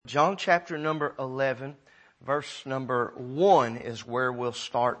John chapter number 11, verse number 1 is where we'll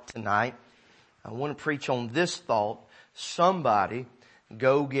start tonight. I want to preach on this thought: somebody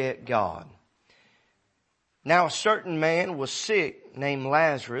go get God. Now a certain man was sick, named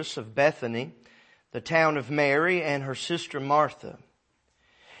Lazarus, of Bethany, the town of Mary, and her sister Martha.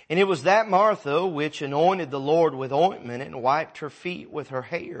 And it was that Martha which anointed the Lord with ointment and wiped her feet with her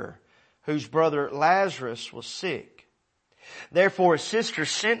hair, whose brother Lazarus was sick. Therefore his sister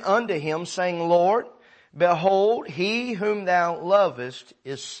sent unto him, saying, Lord, behold, he whom thou lovest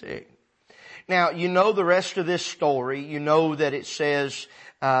is sick. Now, you know the rest of this story. You know that it says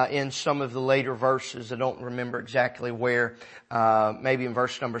in some of the later verses, I don't remember exactly where, maybe in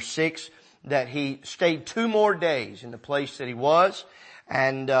verse number 6, that he stayed 2 more days in the place that he was.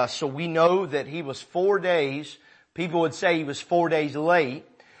 And so we know that he was 4 days. People would say he was 4 days late.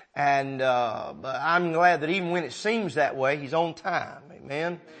 And but I'm glad that even when it seems that way, he's on time.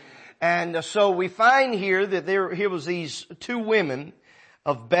 Amen. And so we find here that here was these 2 women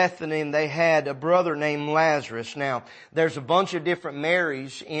of Bethany, and they had a brother named Lazarus. Now, there's a bunch of different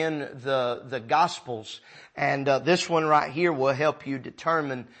Marys in the Gospels, and this one right here will help you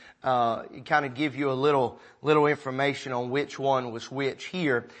determine, kind of give you a little information on which one was which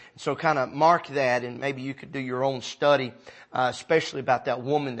here. So kind of mark that, and maybe you could do your own study, especially about that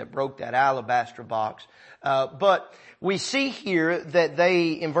woman that broke that alabaster box. But we see here that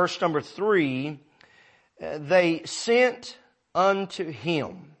they, in verse number 3, they sent unto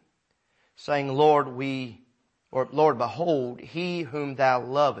him, saying, Lord, behold, he whom thou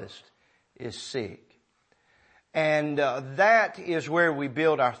lovest is sick. And that is where we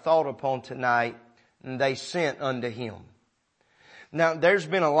build our thought upon tonight. And they sent unto him. Now, there's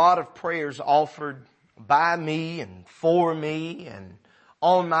been a lot of prayers offered by me and for me and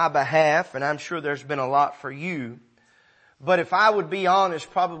on my behalf, and I'm sure there's been a lot for you. But if I would be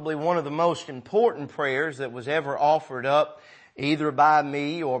honest, probably one of the most important prayers that was ever offered up, either by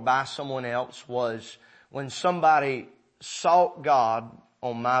me or by someone else, was when somebody sought God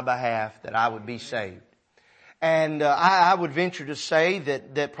on my behalf that I would be saved. And I would venture to say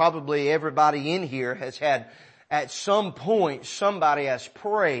that probably everybody in here has had, at some point, somebody has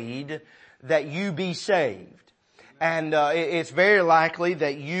prayed that you be saved. And it's very likely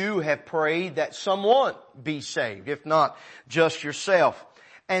that you have prayed that someone be saved, if not just yourself.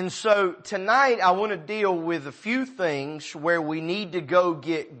 And so tonight I want to deal with a few things where we need to go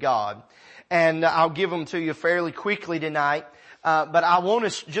get God. And I'll give them to you fairly quickly tonight. But I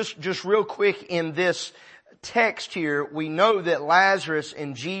want to just real quick in this text here, we know that Lazarus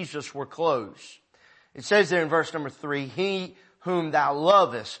and Jesus were close. It says there in verse number 3, he whom thou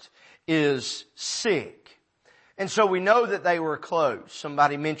lovest is sick. And so we know that they were close.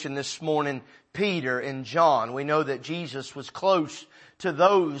 Somebody mentioned this morning Peter and John. We know that Jesus was close to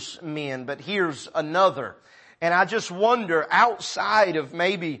those men, but here's another. And I just wonder, outside of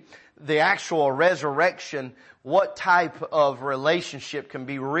maybe the actual resurrection, what type of relationship can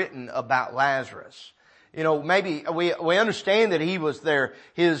be written about Lazarus? You know, maybe we understand that he was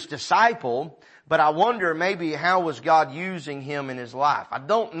his disciple, but I wonder maybe how was God using him in his life? I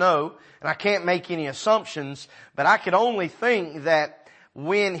don't know, and I can't make any assumptions, but I could only think that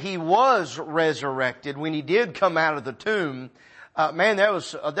when he was resurrected, when he did come out of the tomb, man, there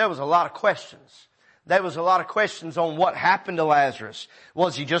was a lot of questions. There was a lot of questions on what happened to Lazarus.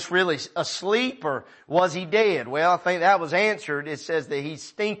 Was he just really asleep, or was he dead? Well, I think that was answered. It says that he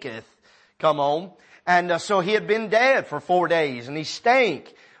stinketh. Come on. And so he had been dead for 4 days, and he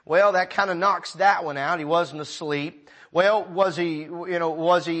stank. Well, that kind of knocks that one out. He wasn't asleep. Well, was he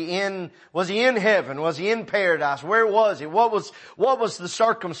in heaven? Was he in paradise? Where was he? What was the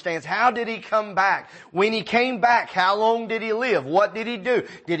circumstance? How did he come back? When he came back, how long did he live? What did he do?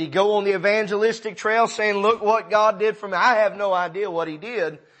 Did he go on the evangelistic trail saying, look what God did for me? I have no idea what he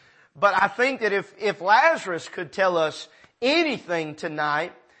did. But I think that if Lazarus could tell us anything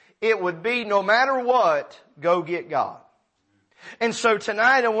tonight, it would be, no matter what, go get God. And so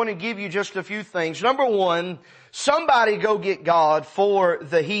tonight I want to give you just a few things. Number 1, somebody go get God for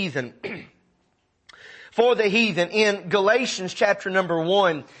the heathen. For the heathen. In Galatians chapter number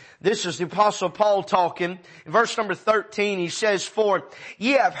 1, this is the Apostle Paul talking. In verse number 13, he says, For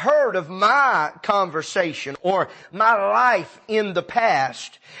ye have heard of my conversation, or my life in the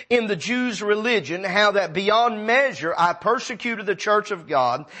past, in the Jews' religion, how that beyond measure I persecuted the church of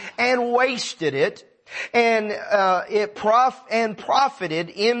God, and wasted it, and profited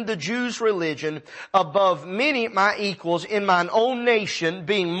in the Jews' religion above many my equals in mine own nation,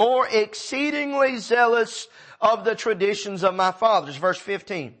 being more exceedingly zealous of the traditions of my fathers. Verse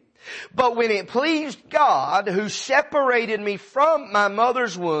 15. But when it pleased God, who separated me from my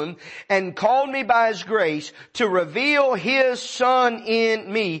mother's womb and called me by His grace to reveal His Son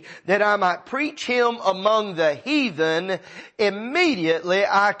in me, that I might preach Him among the heathen, immediately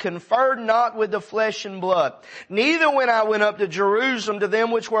I conferred not with the flesh and blood. Neither when I went up to Jerusalem to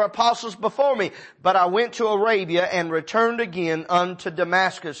them which were apostles before me, but I went to Arabia and returned again unto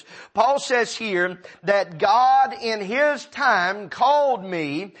Damascus. Paul says here that God in His time called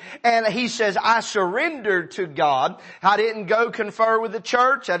me, and he says, I surrendered to God. I didn't go confer with the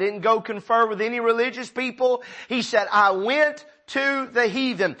church. I didn't go confer with any religious people. He said, I went to the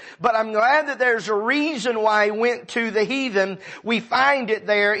heathen. But I'm glad that there's a reason why He went to the heathen. We find it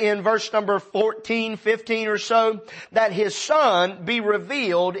there in verse number 14, 15 or so, that His Son be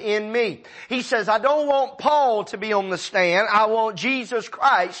revealed in me. He says, I don't want Paul to be on the stand. I want Jesus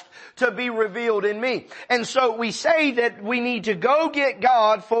Christ to be revealed in me. And so we say that we need to go get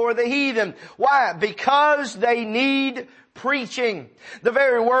God for the heathen. Why? Because they need preaching. The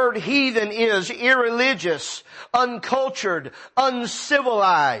very word heathen is irreligious, uncultured,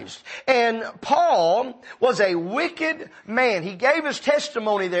 uncivilized. And Paul was a wicked man. He gave his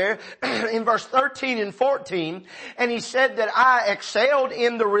testimony there in verse 13 and 14, and he said that I excelled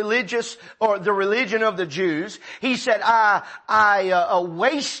in the religious or the religion of the Jews. He said I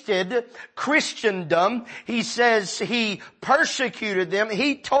wasted Christendom. He says he persecuted them.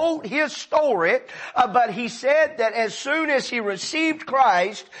 He told his story, but he said that as soon as he received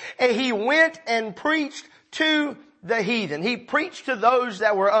Christ, he went and preached to the heathen. He preached to those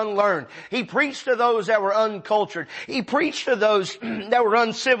that were unlearned. He preached to those that were uncultured. He preached to those that were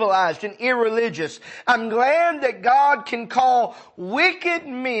uncivilized and irreligious. I'm glad that God can call wicked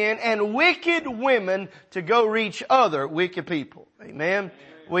men and wicked women to go reach other wicked people. Amen.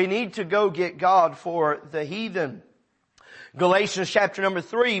 We need to go get God for the heathen. Galatians chapter number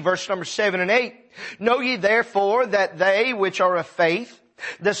 3, verse number 7 and 8. Know ye therefore that they which are of faith,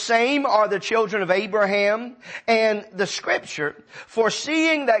 the same are the children of Abraham, and the Scripture,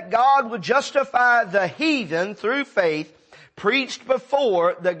 foreseeing that God would justify the heathen through faith, preached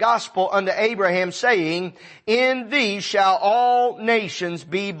before the gospel unto Abraham, saying, in thee shall all nations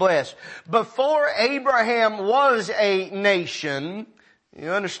be blessed. Before Abraham was a nation, you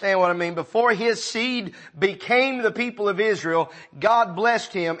understand what I mean? Before his seed became the people of Israel, God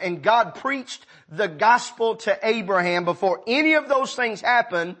blessed him and God preached the gospel to Abraham before any of those things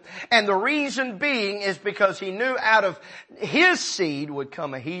happened. And the reason being is because He knew out of his seed would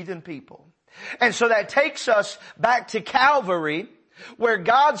come a heathen people. And so that takes us back to Calvary, where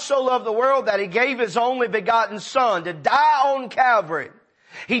God so loved the world that He gave His only begotten Son to die on Calvary.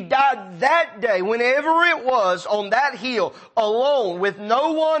 He died that day, whenever it was, on that hill, alone, with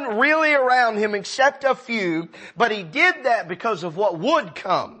no one really around Him except a few. But He did that because of what would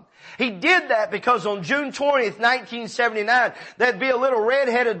come. He did that because on June 20th, 1979, there'd be a little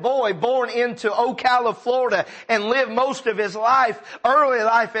red-headed boy born into Ocala, Florida, and lived most of his life, early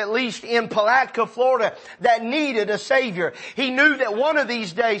life at least, in Palatka, Florida, that needed a Savior. He knew that one of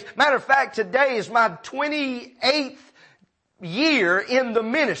these days, matter of fact, today is my 28th year in the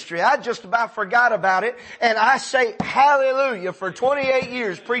ministry. I just about forgot about it, and I say hallelujah for 28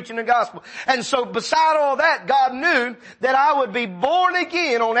 years preaching the gospel. And so beside all that, God knew that I would be born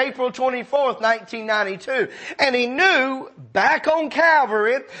again on April 24th, 1992. And He knew back on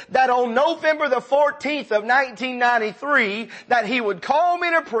Calvary that on November the 14th of 1993 that He would call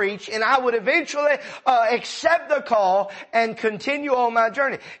me to preach, and I would eventually accept the call and continue on my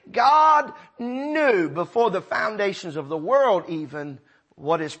journey. God knew before the foundations of the world even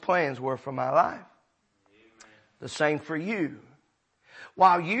what His plans were for my life. Amen. The same for you.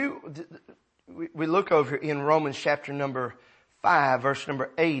 While we look over in Romans chapter number 5, verse number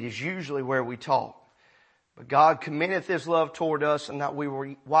 8 is usually where we talk. But God commendeth His love toward us, and that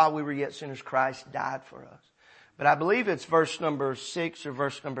while we were yet sinners, Christ died for us. But I believe it's verse number 6 or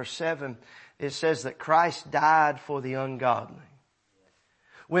verse number 7. It says that Christ died for the ungodly.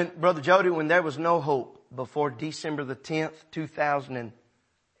 Brother Jody, when there was no hope before December the 10th,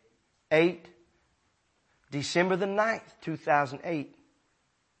 2008, December the 9th, 2008,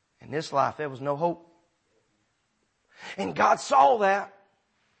 in this life there was no hope. And God saw that.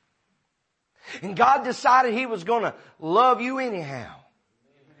 And God decided He was going to love you anyhow.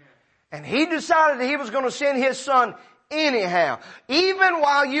 And He decided that He was going to send His Son anyhow. Even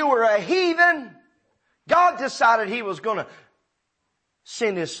while you were a heathen, God decided He was going to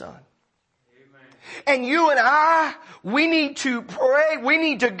send His Son. Amen. And you and I, we need to pray. We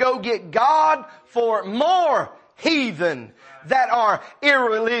need to go get God for more heathen that are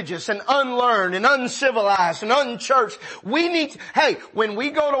irreligious and unlearned and uncivilized and unchurched. When we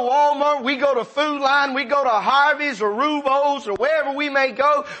go to Walmart, we go to Food Line, we go to Harvey's or Rubo's or wherever we may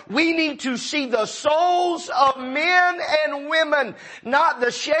go, we need to see the souls of men and women, not the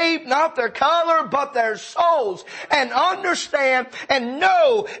shape, not their color, but their souls, and understand and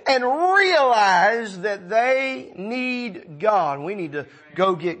know and realize that they need God. We need to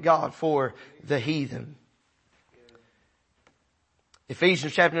go get God for the heathen.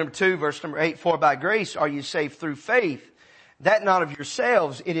 Ephesians chapter number 2, verse number 8, for by grace are you saved through faith, that not of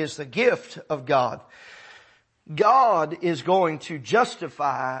yourselves, it is the gift of God. God is going to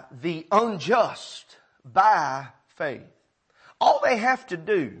justify the unjust by faith. All they have to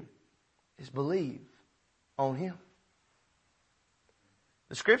do is believe on Him.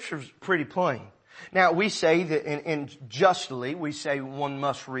 The Scripture's pretty plain. Now we say that, and justly, we say one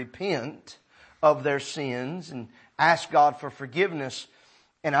must repent of their sins and ask God for forgiveness.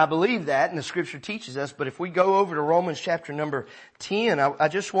 And I believe that, and the Scripture teaches us. But if we go over to Romans chapter number 10, I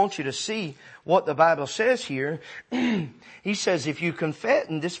just want you to see what the Bible says here. He says, if you confess,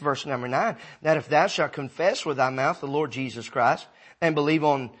 in this verse number 9, that if thou shalt confess with thy mouth the Lord Jesus Christ, and believe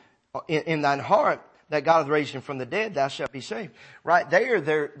in thine heart that God hath raised Him from the dead, thou shalt be saved. Right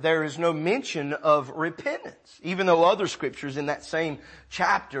there is no mention of repentance, even though other scriptures in that same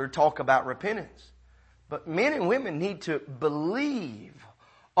chapter talk about repentance. But men and women need to believe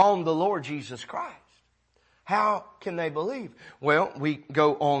on the Lord Jesus Christ. How can they believe? Well, we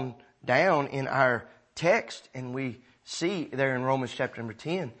go on down in our text and we see there in Romans chapter number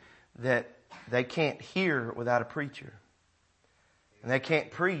 10 that they can't hear without a preacher. And they can't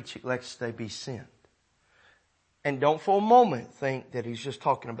preach unless they be sent. And don't for a moment think that he's just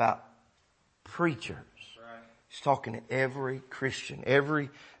talking about preachers. Right. He's talking to every Christian, every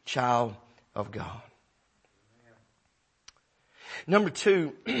child of God. Number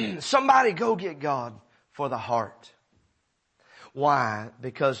 2, somebody go get God for the heart. Why?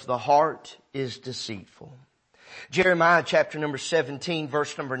 Because the heart is deceitful. Jeremiah chapter number 17,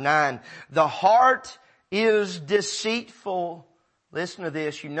 verse number 9. The heart is deceitful. Listen to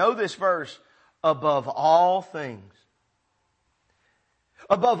this. You know this verse. Above all things.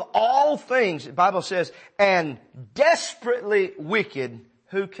 Above all things, the Bible says, and desperately wicked,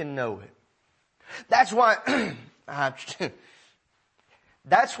 who can know it? That's why,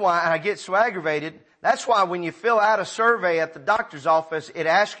 that's why I get so aggravated. That's why when you fill out a survey at the doctor's office, it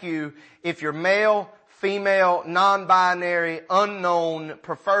asks you if you're male, female, non-binary, unknown,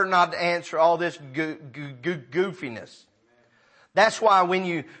 prefer not to answer, all this goofiness. That's why when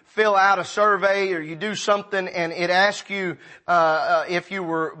you fill out a survey or you do something and it asks you if you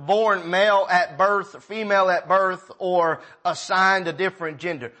were born male at birth or female at birth or assigned a different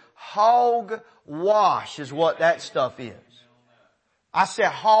gender. Hogwash is what that stuff is. I said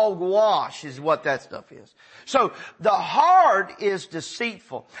hogwash is what that stuff is. So the heart is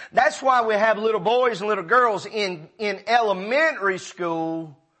deceitful. That's why we have little boys and little girls in elementary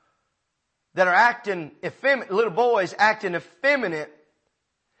school that are acting effeminate, little boys acting effeminate,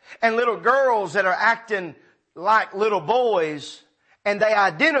 and little girls that are acting like little boys, and they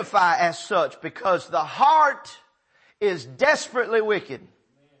identify as such because the heart is desperately wicked.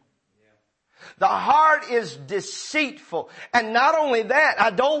 The heart is deceitful. And not only that, I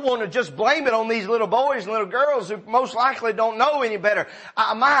don't want to just blame it on these little boys and little girls who most likely don't know any better.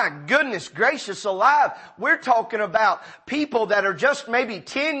 My goodness gracious alive. We're talking about people that are just maybe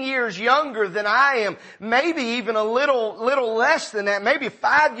 10 years younger than I am. Maybe even a little less than that. Maybe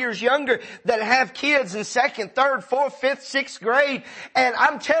 5 years younger that have kids in 2nd, 3rd, 4th, 5th, 6th grade. And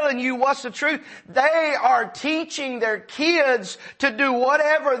I'm telling you what's the truth. They are teaching their kids to do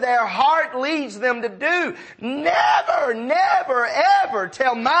whatever their heart leads them to do. Never, ever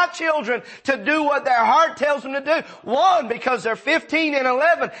tell my children to do what their heart tells them to do. 1, because they're 15 and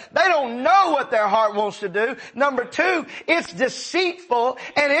 11. They don't know what their heart wants to do. Number 2, it's deceitful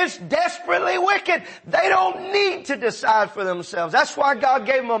and it's desperately wicked. They don't need to decide for themselves. That's why God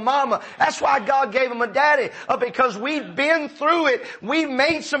gave them a mama. That's why God gave them a daddy. Because we've been through it. We've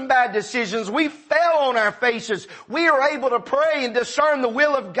made some bad decisions. We fell on our faces. We are able to pray and discern the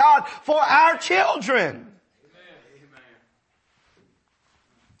will of God for our children. Amen.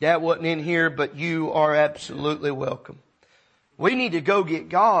 That wasn't in here, but you are absolutely welcome. We need to go get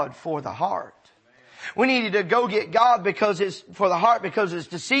God for the heart. We need to go get God because it's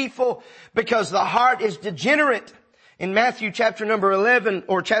deceitful, because the heart is degenerate. In Matthew chapter number 11,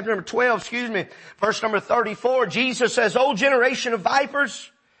 or chapter number 12, verse number 34, Jesus says, O generation of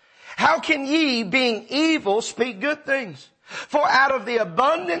vipers, how can ye, being evil, speak good things? For out of the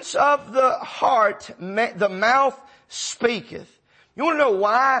abundance of the heart, the mouth speaketh. You want to know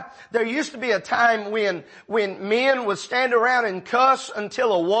why? There used to be a time when men would stand around and cuss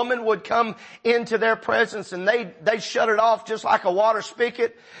until a woman would come into their presence and they shut it off just like a water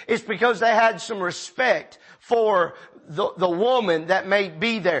spigot. It's because they had some respect for the woman that may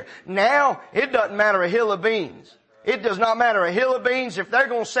be there. Now, it doesn't matter a hill of beans. It does not matter a hill of beans. If they're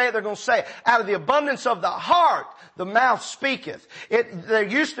going to say it, they're going to say it. Out of the abundance of the heart, the mouth speaketh. There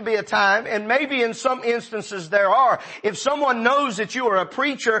used to be a time, and maybe in some instances there are, if someone knows that you are a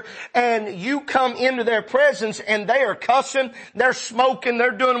preacher and you come into their presence and they are cussing, they're smoking, they're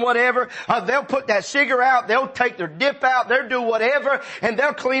doing whatever, they'll put that cigarette out, they'll take their dip out, they'll do whatever, and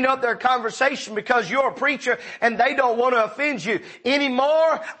they'll clean up their conversation because you're a preacher and they don't want to offend you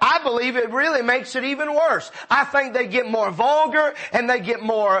anymore. I believe it really makes it even worse. I think they get more vulgar and they get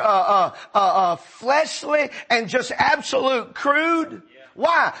more fleshly and just absolute crude.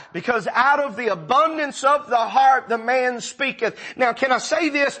 Why? Because out of the abundance of the heart the man speaketh. Now can I say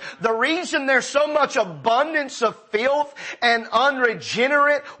this? The reason there's so much abundance of filth and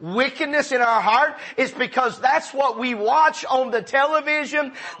unregenerate wickedness in our heart is because that's what we watch on the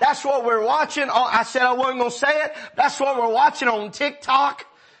television. That's what we're watching. I said I wasn't going to say it. That's what we're watching on TikTok.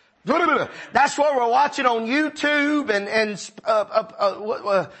 That's what we're watching on YouTube and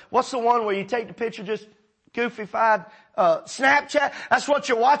what's the one where you take the picture just goofy-fied? Snapchat. That's what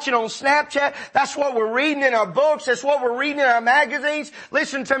you're watching on Snapchat. That's what we're reading in our books. That's what we're reading in our magazines.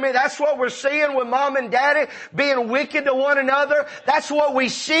 Listen to me. That's what we're seeing with mom and daddy being wicked to one another. That's what we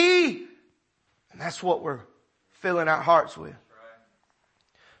see. And that's what we're filling our hearts with.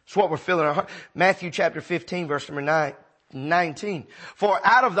 That's what we're filling our heart. Matthew chapter 15 verse number 19. For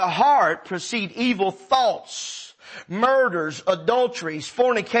out of the heart proceed evil thoughts, murders, adulteries,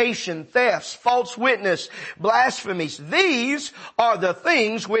 fornication, thefts, false witness, blasphemies. These are the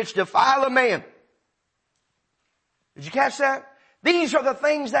things which defile a man. Did you catch that? These are the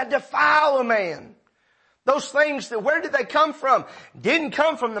things that defile a man. Those things that, where did they come from? Didn't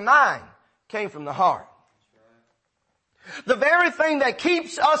come from the mind. Came from the heart. The very thing that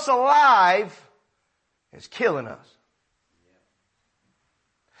keeps us alive is killing us.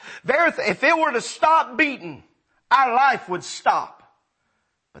 If it were to stop beating, our life would stop.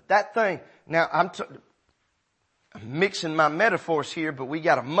 But that thing, now I'm mixing my metaphors here, but we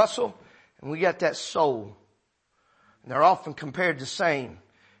got a muscle and we got that soul. And they're often compared the same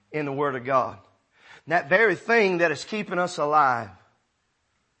in the Word of God. And that very thing that is keeping us alive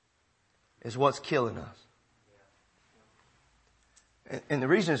is what's killing us. And the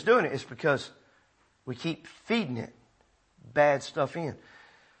reason it's doing it is because we keep feeding it bad stuff in.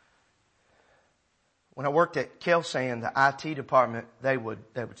 When I worked at Kelsan, the IT department, they would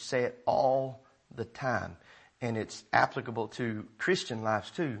say it all the time. And it's applicable to Christian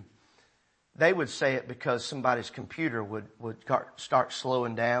lives too. They would say it because somebody's computer would start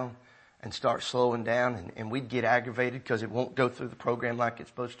slowing down and we'd get aggravated because it won't go through the program like it's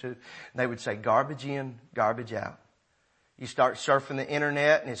supposed to. And they would say garbage in, garbage out. You start surfing the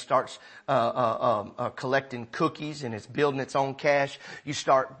internet and it starts collecting cookies and it's building its own cache. You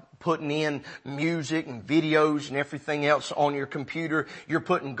start putting in music and videos and everything else on your computer. You're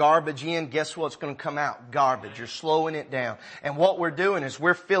putting garbage in. Guess what's going to come out? Garbage. You're slowing it down. And what we're doing is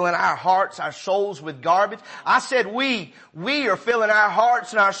we're filling our hearts, our souls with garbage. I said we are filling our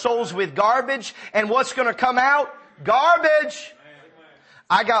hearts and our souls with garbage. And what's going to come out? Garbage.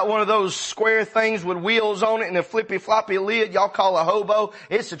 I got one of those square things with wheels on it and a flippy floppy lid y'all call a hobo.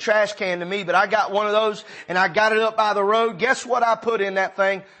 It's a trash can to me, but I got one of those and I got it up by the road. Guess what I put in that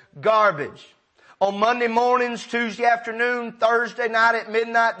thing? Garbage. On Monday mornings, Tuesday afternoon, Thursday night at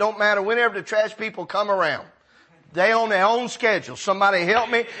midnight, don't matter, whenever the trash people come around. They on their own schedule. Somebody help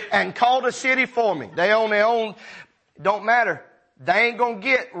me and call the city for me. They on their own, don't matter. They ain't gonna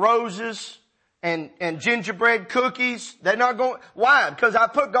get roses and gingerbread cookies. They're not going, why? Because I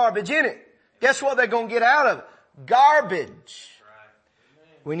put garbage in it. Guess what they're going to get out of it? Garbage.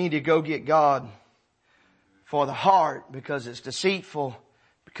 We need to go get God for the heart because it's deceitful,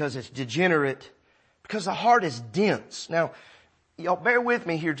 because it's degenerate, because the heart is dense. Now, y'all bear with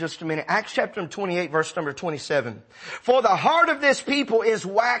me here just a minute. Acts chapter 28 verse number 27. For the heart of this people is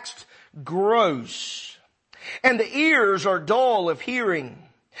waxed gross, and the ears are dull of hearing.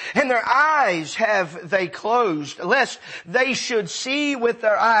 And their eyes have they closed, lest they should see with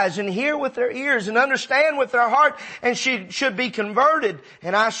their eyes and hear with their ears and understand with their heart and should be converted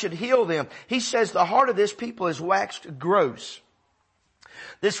and I should heal them. He says the heart of this people is waxed gross.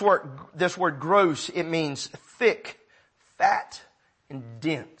 This word gross, it means thick, fat, and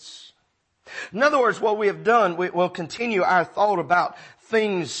dense. In other words, what we have done, we'll continue our thought about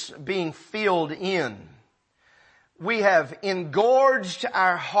things being filled in. We have engorged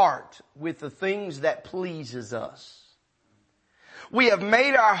our heart with the things that pleases us. We have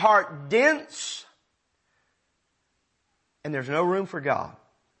made our heart dense, and there's no room for God.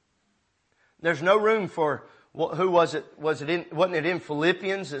 There's no room for, who was it? Wasn't it in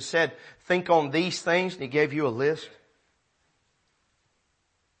Philippians that said, think on these things, and He gave you a list?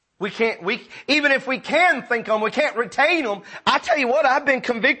 Even if we can think on them, we can't retain them. I tell you what, I've been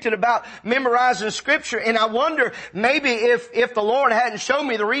convicted about memorizing Scripture, and I wonder maybe if the Lord hadn't shown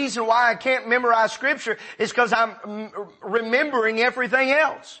me the reason why I can't memorize Scripture is because I'm remembering everything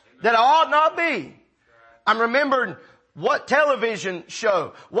else that I ought not be. I'm remembering what television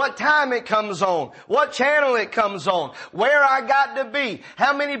show, what time it comes on, what channel it comes on, where I got to be,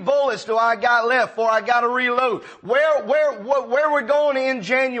 how many bullets do I got left before I got to reload, where we're going in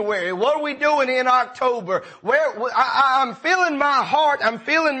January, what are we doing in October, I'm filling my heart, I'm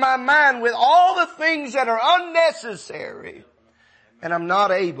filling my mind with all the things that are unnecessary, and I'm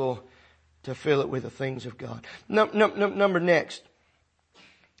not able to fill it with the things of God. Number next.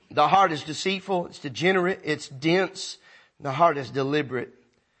 The heart is deceitful, it's degenerate, it's dense, the heart is deliberate.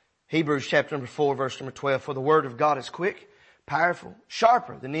 Hebrews chapter number 4, verse number 12. For the word of God is quick, powerful,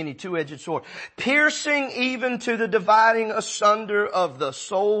 sharper than any two-edged sword, piercing even to the dividing asunder of the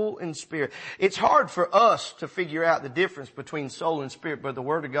soul and spirit. It's hard for us to figure out the difference between soul and spirit, but the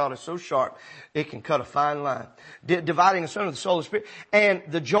word of God is so sharp, it can cut a fine line. Dividing asunder the soul and spirit, and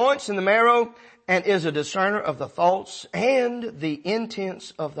the joints and the marrow, and is a discerner of the thoughts and the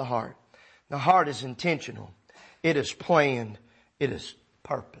intents of the heart. The heart is intentional. It is planned. It is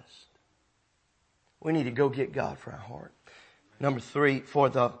purposed. We need to go get God for our heart. Number 3, for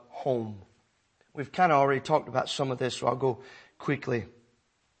the home. We've kind of already talked about some of this, so I'll go quickly.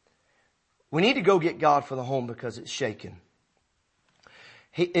 We need to go get God for the home because it's shaken.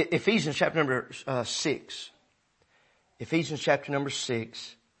 Ephesians chapter number 6. Ephesians chapter number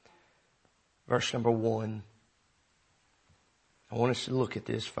 6. Verse number 1. I want us to look at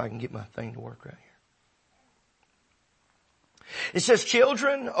this if I can get my thing to work right here. It says,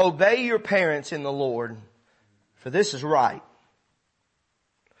 children, obey your parents in the Lord, for this is right.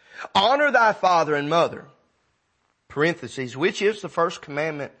 Honor thy father and mother, parentheses, which is the first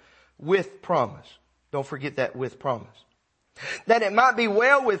commandment with promise. Don't forget that, with promise. That it might be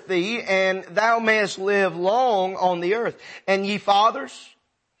well with thee, and thou mayest live long on the earth. And ye fathers,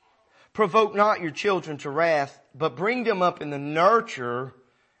 provoke not your children to wrath, but bring them up in the nurture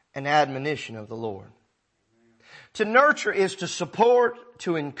and admonition of the Lord. To nurture is to support,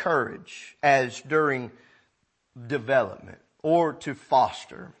 to encourage, as during development, or to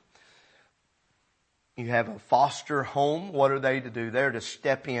foster. You have a foster home. What are they to do? They're to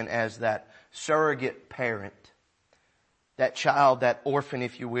step in as that surrogate parent. That child, that orphan,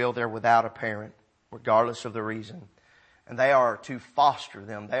 if you will, they're without a parent, regardless of the reason. And they are to foster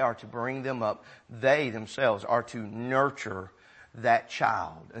them. They are to bring them up. They themselves are to nurture that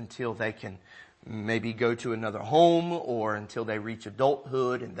child until they can maybe go to another home or until they reach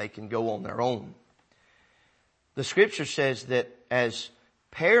adulthood and they can go on their own. The scripture says that as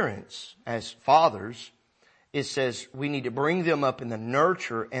parents, as fathers, it says we need to bring them up in the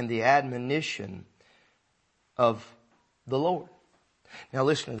nurture and the admonition of the Lord. Now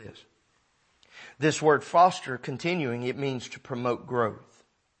listen to this. This word foster, continuing, it means to promote growth.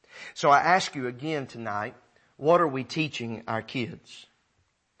 So I ask you again tonight, what are we teaching our kids?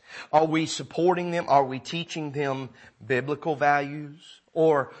 Are we supporting them? Are we teaching them biblical values?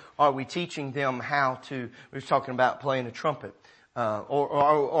 Or are we teaching them how to, we were talking about playing a trumpet, or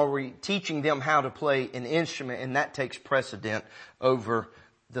are we teaching them how to play an instrument and that takes precedent over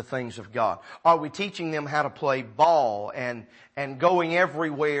the things of God? Are we teaching them how to play ball and going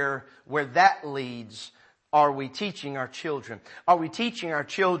everywhere where that leads? Are we teaching our children? Are we teaching our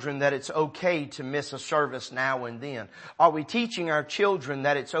children that it's okay to miss a service now and then? Are we teaching our children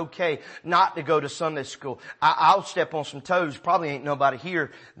that it's okay not to go to Sunday school? I'll step on some toes. Probably ain't nobody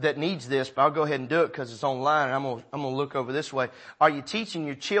here that needs this, but I'll go ahead and do it because it's online and I'm gonna look over this way. Are you teaching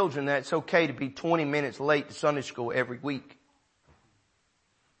your children that it's okay to be 20 minutes late to Sunday school every week?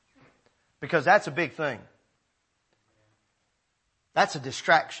 Because that's a big thing. That's a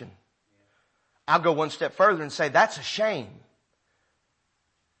distraction. I'll go one step further and say that's a shame.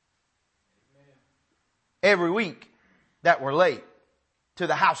 Every week that we're late to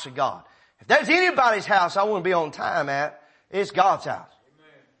the house of God. If there's anybody's house I want to be on time at, it's God's house.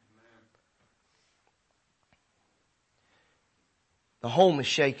 The home is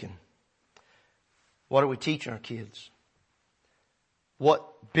shaken. What are we teaching our kids?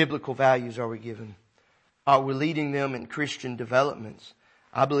 What biblical values are we giving? Are we leading them in Christian developments?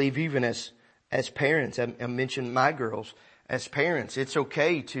 I believe even as parents, I mentioned my girls, as parents, it's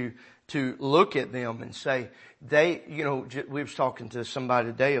okay to look at them and say, we was talking to somebody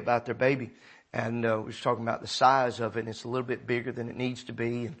today about their baby, and we was talking about the size of it, and it's a little bit bigger than it needs to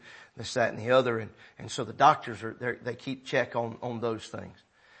be, and this, that, and the other, and so the doctors they keep check on those things.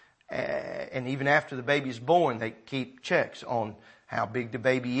 And even after the baby is born, they keep checks on how big the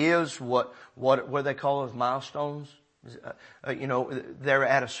baby is, what they call those milestones. They're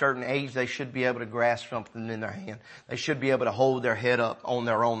at a certain age, they should be able to grasp something in their hand. They should be able to hold their head up on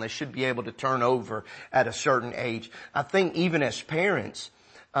their own. They should be able to turn over at a certain age. I think even as parents,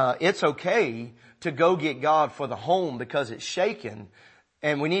 it's okay to go get God for the home because it's shaken.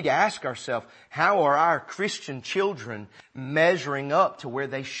 And we need to ask ourselves, how are our Christian children measuring up to where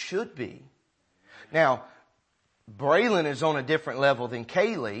they should be? Now, Braylon is on a different level than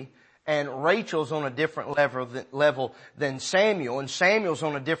Kaylee, and Rachel's on a different level than Samuel, and Samuel's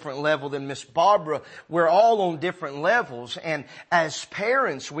on a different level than Miss Barbara. We're all on different levels, and as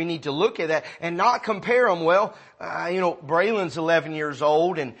parents, we need to look at that and not compare them. Well, Braylon's 11 years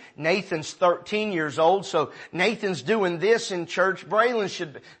old and Nathan's 13 years old, so Nathan's doing this in church. Braylon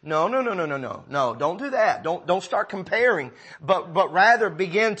should be. No, don't do that. Don't start comparing, but rather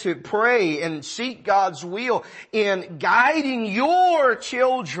begin to pray and seek God's will in guiding your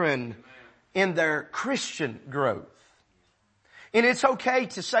children in their Christian growth. And it's okay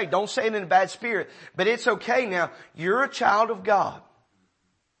to say, don't say it in a bad spirit, but it's okay now. You're a child of God.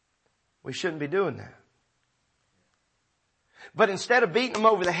 We shouldn't be doing that. But instead of beating them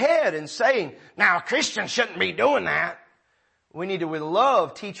over the head and saying, now Christians shouldn't be doing that, we need to with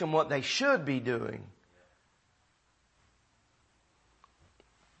love teach them what they should be doing.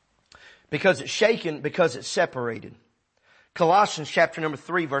 Because it's shaken, because it's separated. Colossians chapter number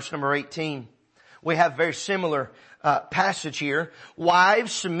 3, verse number 18. We have a very similar passage here.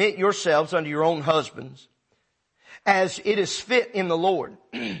 Wives, submit yourselves unto your own husbands, as it is fit in the Lord.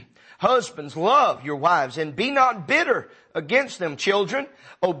 Husbands, love your wives, and be not bitter against them. Children,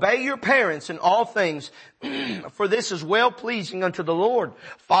 obey your parents in all things, for this is well-pleasing unto the Lord.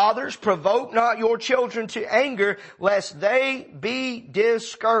 Fathers, provoke not your children to anger, lest they be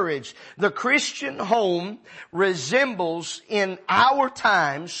discouraged. The Christian home resembles, in our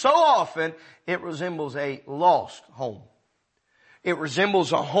time, so often, it resembles a lost home. It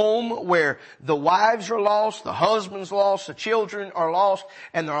resembles a home where the wives are lost, the husband's lost, the children are lost,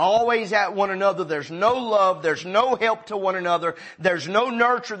 and they're always at one another. There's no love, there's no help to one another, there's no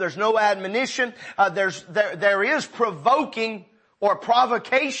nurture, there's no admonition, there is provoking or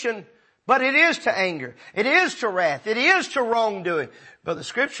provocation, but it is to anger, it is to wrath, it is to wrongdoing. But the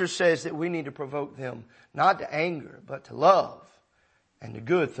Scripture says that we need to provoke them not to anger, but to love and to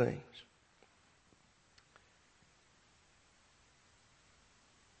good things.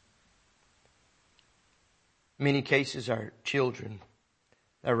 Many cases, our children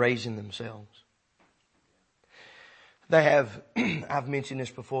are raising themselves. They have, I've mentioned this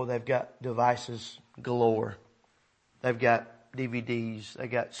before, they've got devices galore. They've got DVDs, they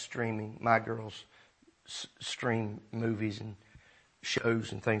got streaming. My girls stream movies and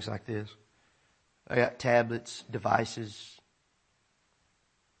shows and things like this. They got tablets, devices.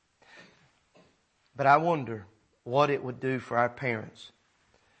 But I wonder what it would do for our parents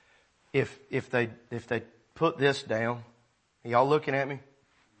if they put this down. Y'all looking at me?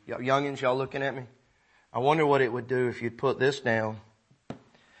 Y'all youngins, y'all looking at me? I wonder what it would do if you'd put this down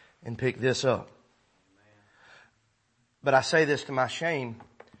and pick this up. But I say this to my shame.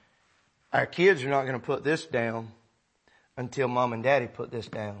 Our kids are not going to put this down until Mom and Daddy put this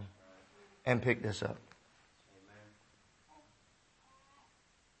down and pick this up.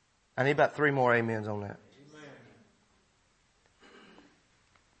 I need about 3 more amens on that.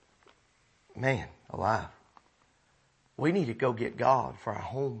 Man, alive. We need to go get God for our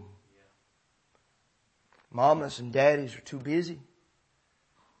home. Mamas and daddies are too busy.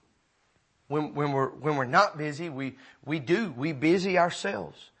 When we're not busy, we busy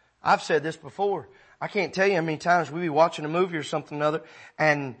ourselves. I've said this before. I can't tell you how many times we be watching a movie or something or other,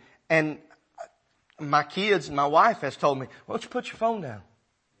 and my kids and my wife has told me, "Why don't you put your phone down?"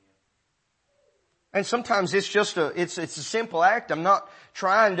 And sometimes it's just it's a simple act. I'm not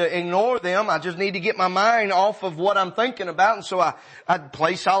trying to ignore them. I just need to get my mind off of what I'm thinking about. And so I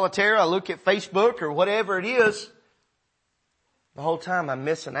play solitaire. I look at Facebook or whatever it is. The whole time I'm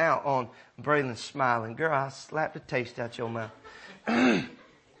missing out on Braylon smiling. Girl, I slapped the taste out your mouth.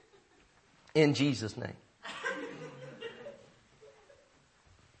 In Jesus' name.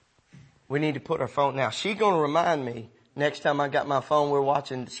 We need to put our phone. Now, she's going to remind me Next time I got my phone, we're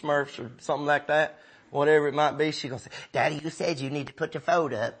watching Smurfs or something like that, whatever it might be, she's going to say, Daddy, you said you need to put your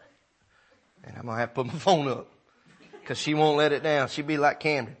phone up. And I'm going to have to put my phone up because she won't let it down. She'll be like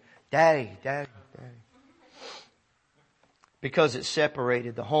Camden. Daddy. Because it's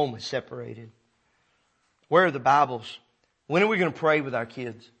separated. The home is separated. Where are the Bibles? When are we going to pray with our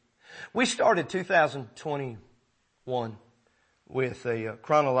kids? We started 2021 with a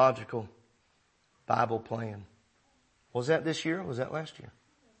chronological Bible plan. Was that this year or was that last year?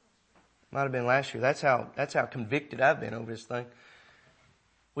 Might have been last year. That's how convicted I've been over this thing.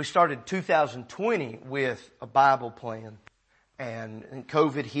 We started 2020 with a Bible plan, and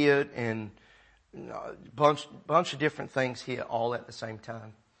COVID hit, and a bunch of different things hit all at the same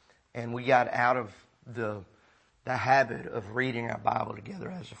time. And we got out of the habit of reading our Bible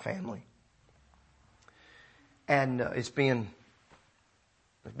together as a family. And it's been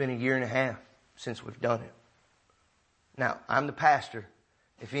a year and a half since we've done it. Now, I'm the pastor.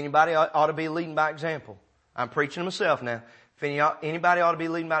 If anybody ought to be leading by example, I'm preaching to myself now. If anybody ought to be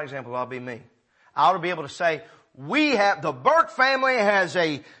leading by example, it ought to be me. I ought to be able to say, the Burke family has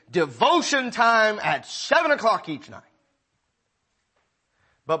a devotion time at 7 o'clock each night.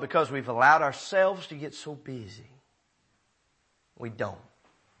 But because we've allowed ourselves to get so busy, we don't.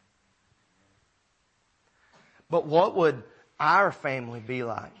 But what would our family be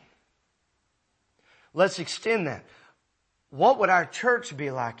like? Let's extend that. What would our church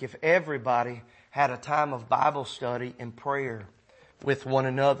be like if everybody had a time of Bible study and prayer with one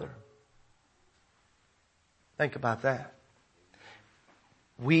another? Think about that.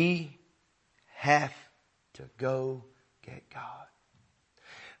 We have to go get God.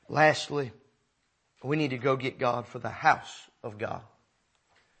 Lastly, we need to go get God for the house of God.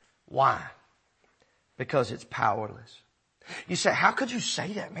 Why? Because it's powerless. You say, how could you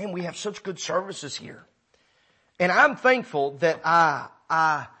say that? Man, we have such good services here. And I'm thankful that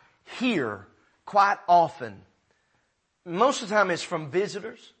I hear quite often, most of the time it's from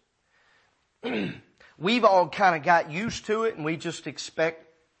visitors. We've all kind of got used to it and we just expect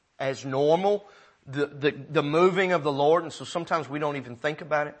as normal the moving of the Lord, and so sometimes we don't even think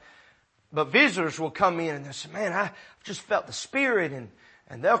about it. But visitors will come in and they'll say, man, I just felt the Spirit, and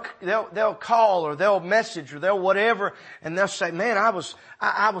they'll call or they'll message or they'll whatever, and they'll say, man, I was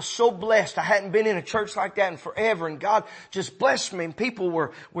so blessed. I hadn't been in a church like that in forever, and God just blessed me, and people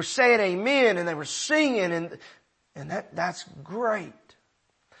were saying amen, and they were singing, and that's great.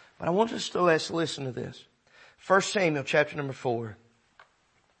 But I want us to listen to this. 1 Samuel chapter number 4.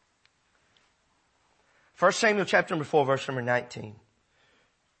 1 Samuel chapter number 4, verse number 19.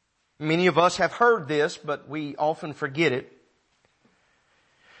 Many of us have heard this, but we often forget it.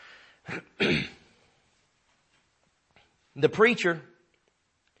 The preacher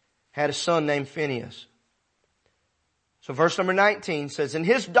had a son named Phinehas. So verse number 19 says, and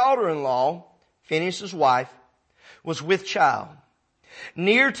his daughter-in-law, Phinehas' wife, was with child,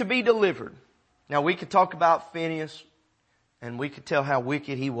 near to be delivered. Now we could talk about Phinehas and we could tell how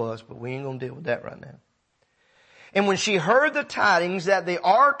wicked he was, but we ain't going to deal with that right now. And when she heard the tidings that the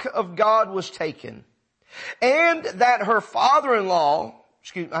ark of God was taken, and that her father-in-law,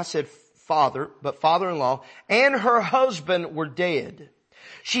 father-in-law, and her husband were dead,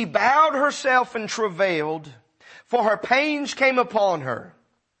 she bowed herself and travailed, for her pains came upon her.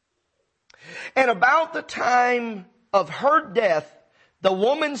 And about the time of her death, the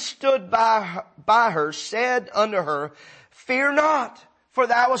woman stood by her, said unto her, fear not, for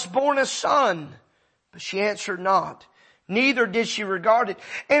thou hast borne a son. But she answered not, neither did she regard it.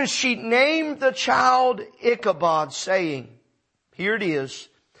 And she named the child Ichabod, saying, here it is,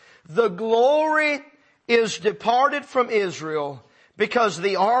 the glory is departed from Israel, because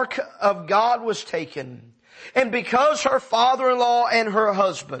the ark of God was taken, and because her father-in-law and her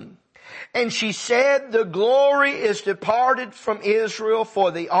husband. And she said, the glory is departed from Israel,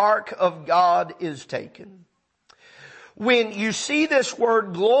 for the ark of God is taken. When you see this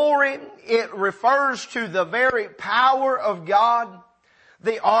word glory, it refers to the very power of God.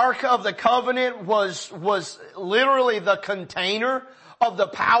 The Ark of the Covenant was literally the container of the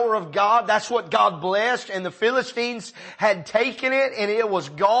power of God. That's what God blessed, and the Philistines had taken it and it was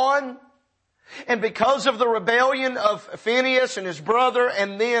gone. And because of the rebellion of Phinehas and his brother,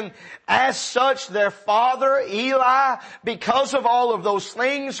 and then as such their father Eli, because of all of those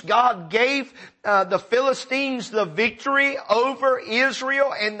things, God gave the Philistines the victory over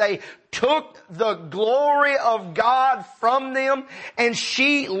Israel, and they took the glory of God from them. And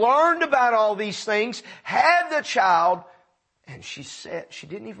she learned about all these things, had the child, and she said she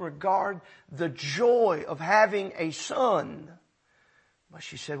didn't even regard the joy of having a son. But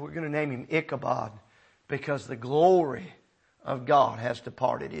she said, we're going to name him Ichabod, because the glory of God has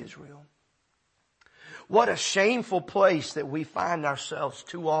departed Israel. What a shameful place that we find ourselves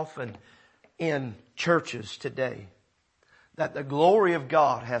too often in churches today. That the glory of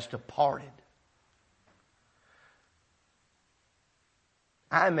God has departed.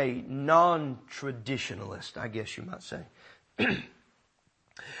 I'm a non-traditionalist, I guess you might say.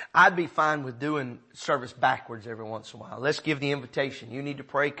 I'd be fine with doing service backwards every once in a while. Let's give the invitation. You need to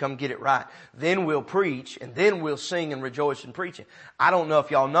pray, come get it right. Then we'll preach, and then we'll sing and rejoice in preaching. I don't know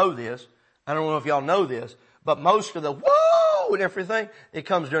if y'all know this. But most of the whoa and everything, it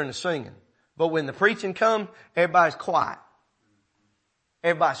comes during the singing. But when the preaching comes, everybody's quiet.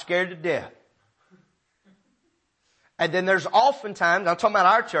 Everybody's scared to death. And then there's oftentimes, I'm talking about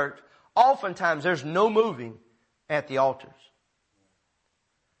our church, oftentimes there's no moving at the altars.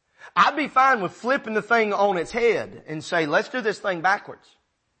 I'd be fine with flipping the thing on its head and say, let's do this thing backwards.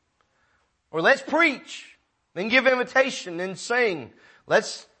 Or let's preach, then give invitation, then sing.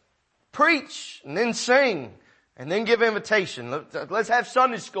 Let's preach and then sing and then give invitation. Let's have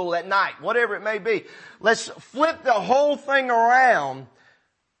Sunday school at night, whatever it may be. Let's flip the whole thing around,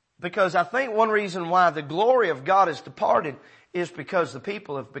 because I think one reason why the glory of God has departed is because the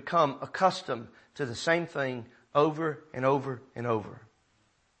people have become accustomed to the same thing over and over and over.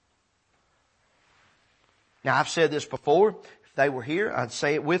 Now, I've said this before. If they were here, I'd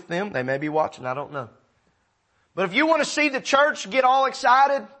say it with them. They may be watching. I don't know. But if you want to see the church get all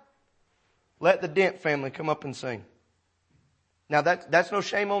excited, let the Dent family come up and sing. Now, that's no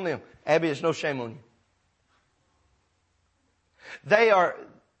shame on them. Abby, it's no shame on you.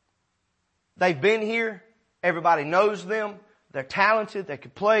 They've been here. Everybody knows them. They're talented. They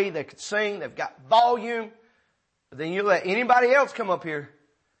could play. They could sing. They've got volume. But then you let anybody else come up here,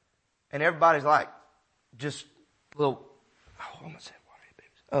 and everybody's like, just a little, what am I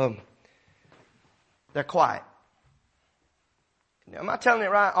saying? They're quiet. Am I telling it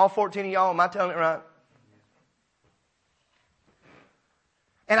right? All 14 of y'all, am I telling it right?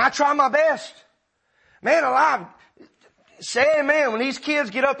 And I try my best. Man alive, say amen when these kids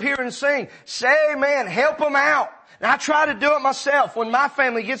get up here and sing. Say amen, help them out. And I try to do it myself. When my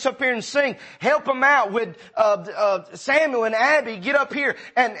family gets up here and sing, help them out with Samuel and Abby get up here.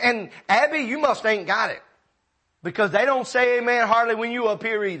 And Abby, you must ain't got it. Because they don't say amen hardly when you up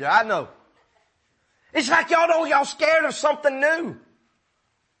here either. I know. It's like y'all scared of something new.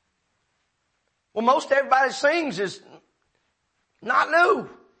 Well, most everybody sings is not new.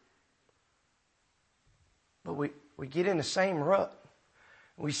 But we get in the same rut.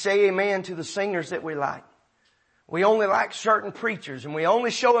 We say amen to the singers that we like. We only like certain preachers, and we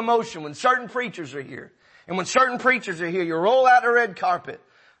only show emotion when certain preachers are here. And when certain preachers are here, you roll out the red carpet.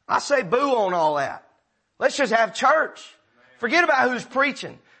 I say boo on all that. Let's just have church. Forget about who's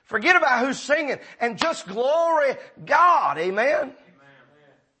preaching. Forget about who's singing. And just glory God. Amen?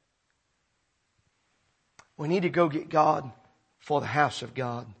 We need to go get God for the house of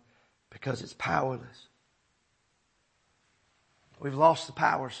God, because it's powerless. We've lost the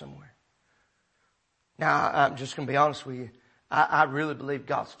power somewhere. Now, I'm just going to be honest with you. I really believe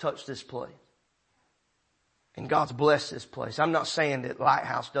God's touched this place. And God's blessed this place. I'm not saying that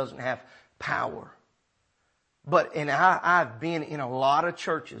Lighthouse doesn't have power. But I've been in a lot of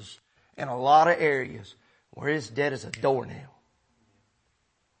churches, in a lot of areas, where it's dead as a doornail.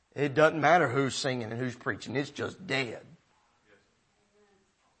 It doesn't matter who's singing and who's preaching. It's just dead.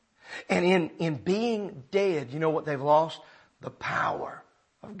 And in being dead, you know what they've lost? The power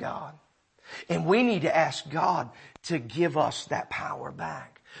of God. And we need to ask God to give us that power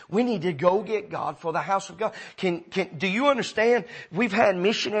back. We need to go get God for the house of God. Do you understand? We've had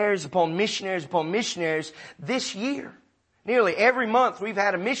missionaries upon missionaries upon missionaries this year. Nearly every month we've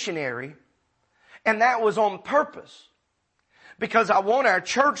had a missionary. And that was on purpose. Because I want our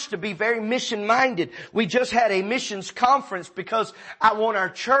church to be very mission-minded. We just had a missions conference because I want our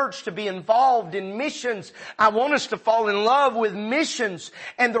church to be involved in missions. I want us to fall in love with missions.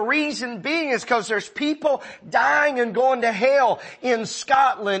 And the reason being is because there's people dying and going to hell in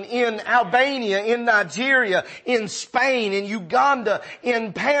Scotland, in Albania, in Nigeria, in Spain, in Uganda,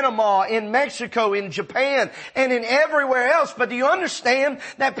 in Panama, in Mexico, in Japan, and in everywhere else. But do you understand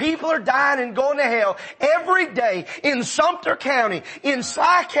that people are dying and going to hell every day in Sumter County, in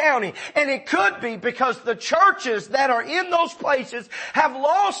Sly County, and it could be because the churches that are in those places have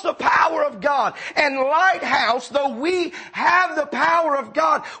lost the power of God. And Lighthouse, though we have the power of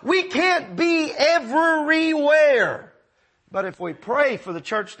God, we can't be everywhere. But if we pray for the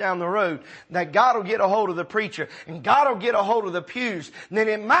church down the road, that God will get a hold of the preacher and God will get a hold of the pews, then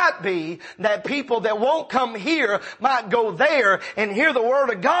it might be that people that won't come here might go there and hear the Word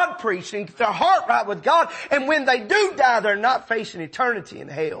of God preached and get their heart right with God. And when they do die, they're not facing eternity in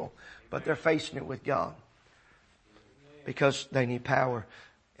hell, but they're facing it with God. Because they need power.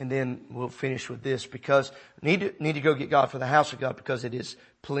 And then we'll finish with this, because need to go get God for the house of God, because it is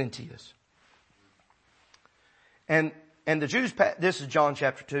plenteous. And the Jews, this is John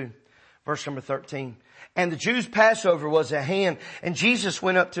chapter 2, verse number 13. And the Jews' Passover was at hand, and Jesus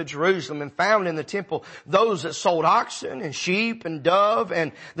went up to Jerusalem and found in the temple those that sold oxen and sheep and dove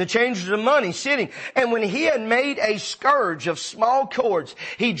and the changers of money sitting. And when he had made a scourge of small cords,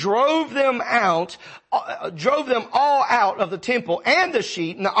 he drove them all out of the temple, and the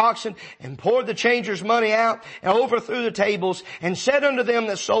sheep and the oxen, and poured the changers' money out, and overthrew the tables, and said unto them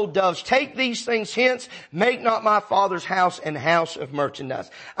that sold doves, take these things hence, make not my Father's house an house of merchandise.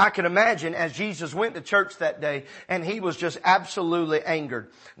 I can imagine as Jesus went to church that day, and he was just absolutely angered.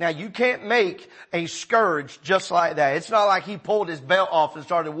 Now you can't make a scourge just like that. It's not like he pulled his belt off and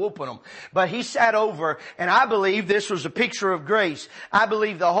started whooping them. But he sat over, and I believe this was a picture of grace. I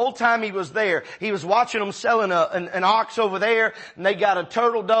believe the whole time he was there, he was watching them selling an ox over there, and they got a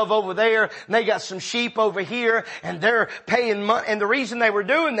turtle dove over there, and they got some sheep over here, and they're paying money. And the reason they were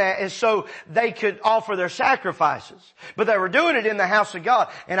doing that is so they could offer their sacrifices. But they were doing it in the house of God.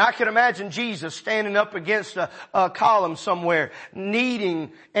 And I can imagine Jesus standing up against a column somewhere,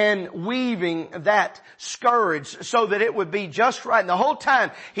 kneading and weaving that scourge so that it would be just right. And the whole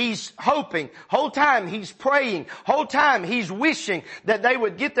time he's hoping, whole time he's praying, whole time he's wishing that they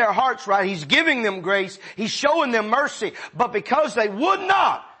would get their hearts right. He's giving them grace. He's showing them mercy. But because they would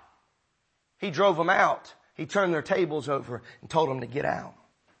not, he drove them out. He turned their tables over and told them to get out.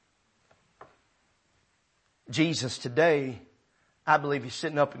 Jesus today, I believe he's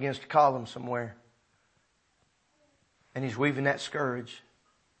sitting up against a column somewhere, and he's weaving that scourge,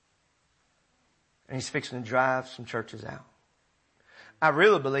 and he's fixing to drive some churches out. I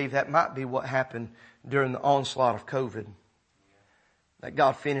really believe that might be what happened during the onslaught of COVID. That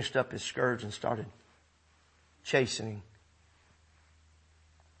God finished up his scourge and started chastening.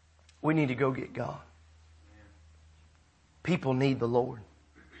 We need to go get God. People need the Lord.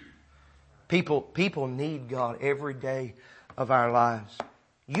 People need God every day of our lives.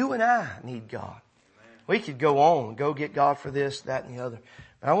 You and I need God. We could go on, go get God for this, that, and the other.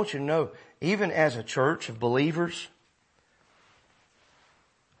 But I want you to know, even as a church of believers,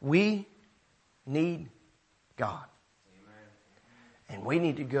 we need God. And we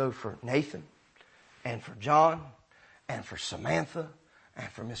need to go for Nathan, and for John, and for Samantha, and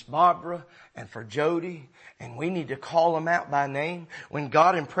for Miss Barbara, and for Jody, and we need to call them out by name. When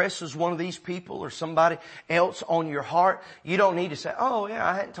God impresses one of these people or somebody else on your heart, you don't need to say, oh yeah,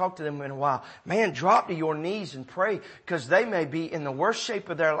 I hadn't talked to them in a while. Man, drop to your knees and pray, because they may be in the worst shape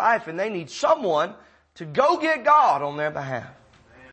of their life and they need someone to go get God on their behalf.